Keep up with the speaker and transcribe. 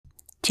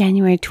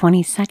January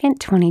 22nd,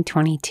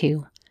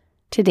 2022.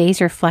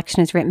 Today's reflection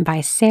is written by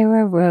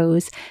Sarah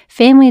Rose.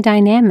 Family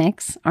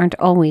dynamics aren't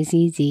always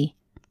easy.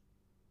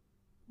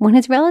 When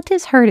his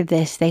relatives heard of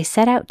this, they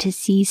set out to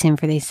seize him,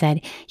 for they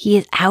said, "He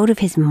is out of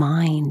his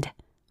mind."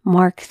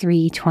 Mark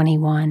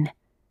 3:21.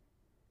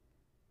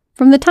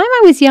 From the time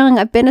I was young,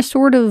 I've been a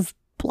sort of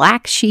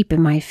black sheep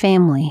in my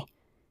family.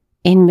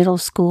 In middle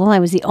school, I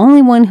was the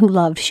only one who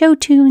loved show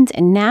tunes,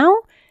 and now,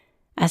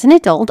 as an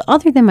adult,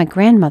 other than my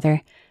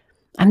grandmother,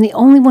 I'm the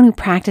only one who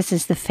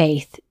practices the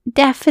faith,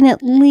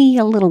 definitely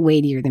a little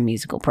weightier than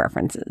musical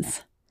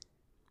preferences.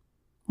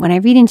 When I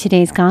read in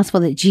today's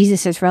gospel that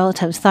Jesus'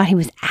 relatives thought he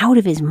was out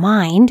of his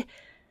mind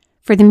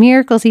for the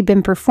miracles he'd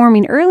been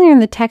performing earlier in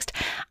the text,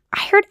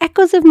 I heard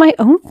echoes of my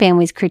own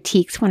family's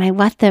critiques when I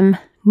let them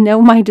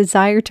know my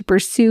desire to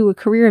pursue a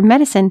career in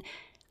medicine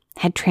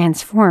had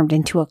transformed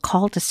into a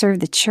call to serve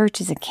the church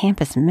as a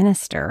campus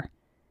minister.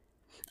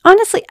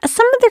 Honestly,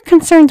 some of their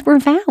concerns were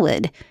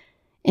valid.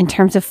 In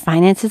terms of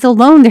finances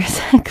alone, there's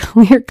a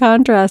clear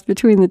contrast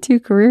between the two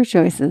career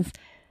choices.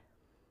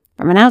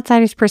 From an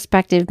outsider's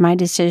perspective, my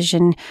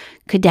decision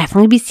could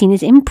definitely be seen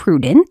as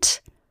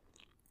imprudent.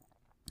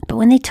 But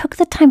when they took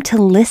the time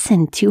to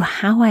listen to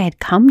how I had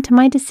come to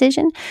my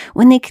decision,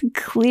 when they could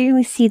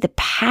clearly see the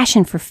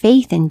passion for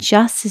faith and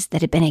justice that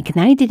had been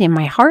ignited in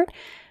my heart,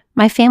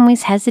 my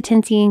family's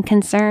hesitancy and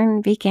concern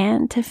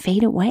began to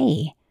fade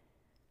away.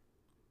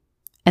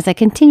 As I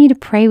continued to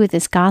pray with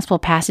this gospel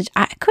passage,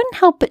 I couldn't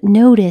help but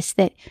notice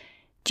that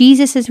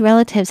Jesus'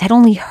 relatives had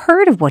only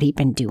heard of what he'd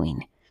been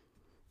doing.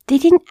 They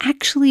didn't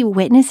actually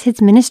witness his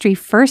ministry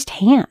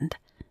firsthand.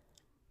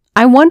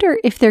 I wonder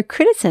if their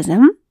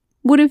criticism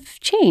would have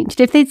changed,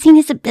 if they'd seen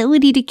his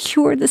ability to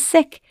cure the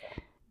sick,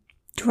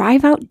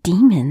 drive out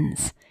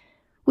demons.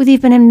 Would they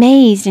have been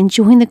amazed and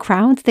joined the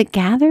crowds that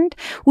gathered?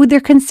 Would their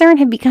concern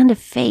have begun to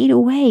fade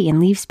away and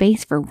leave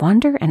space for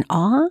wonder and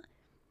awe?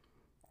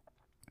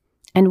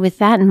 And with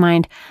that in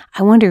mind,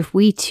 I wonder if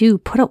we too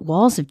put up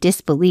walls of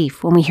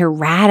disbelief when we hear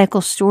radical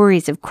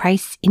stories of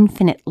Christ's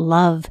infinite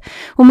love,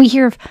 when we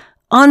hear of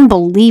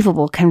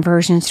unbelievable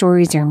conversion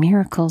stories or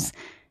miracles.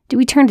 Do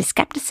we turn to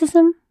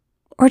skepticism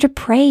or to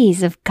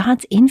praise of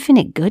God's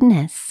infinite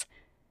goodness?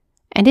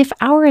 And if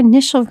our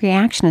initial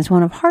reaction is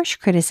one of harsh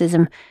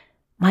criticism,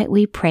 might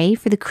we pray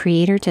for the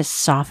Creator to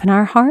soften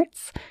our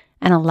hearts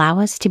and allow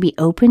us to be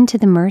open to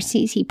the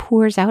mercies he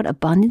pours out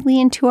abundantly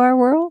into our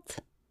world?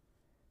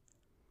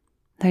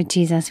 Lord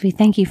Jesus, we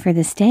thank you for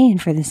this day and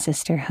for this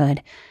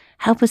sisterhood.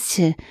 Help us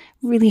to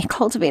really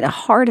cultivate a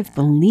heart of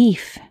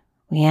belief.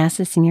 We ask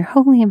this in your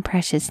holy and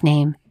precious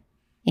name.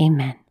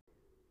 Amen.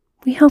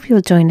 We hope you'll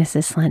join us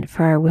this Lent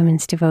for our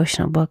women's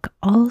devotional book,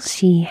 All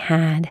She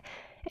Had,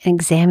 an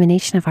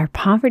examination of our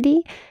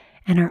poverty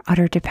and our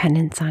utter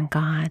dependence on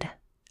God.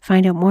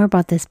 Find out more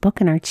about this book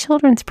and our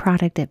children's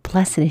product at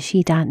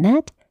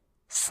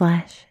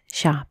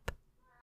blessedisshe.net/shop.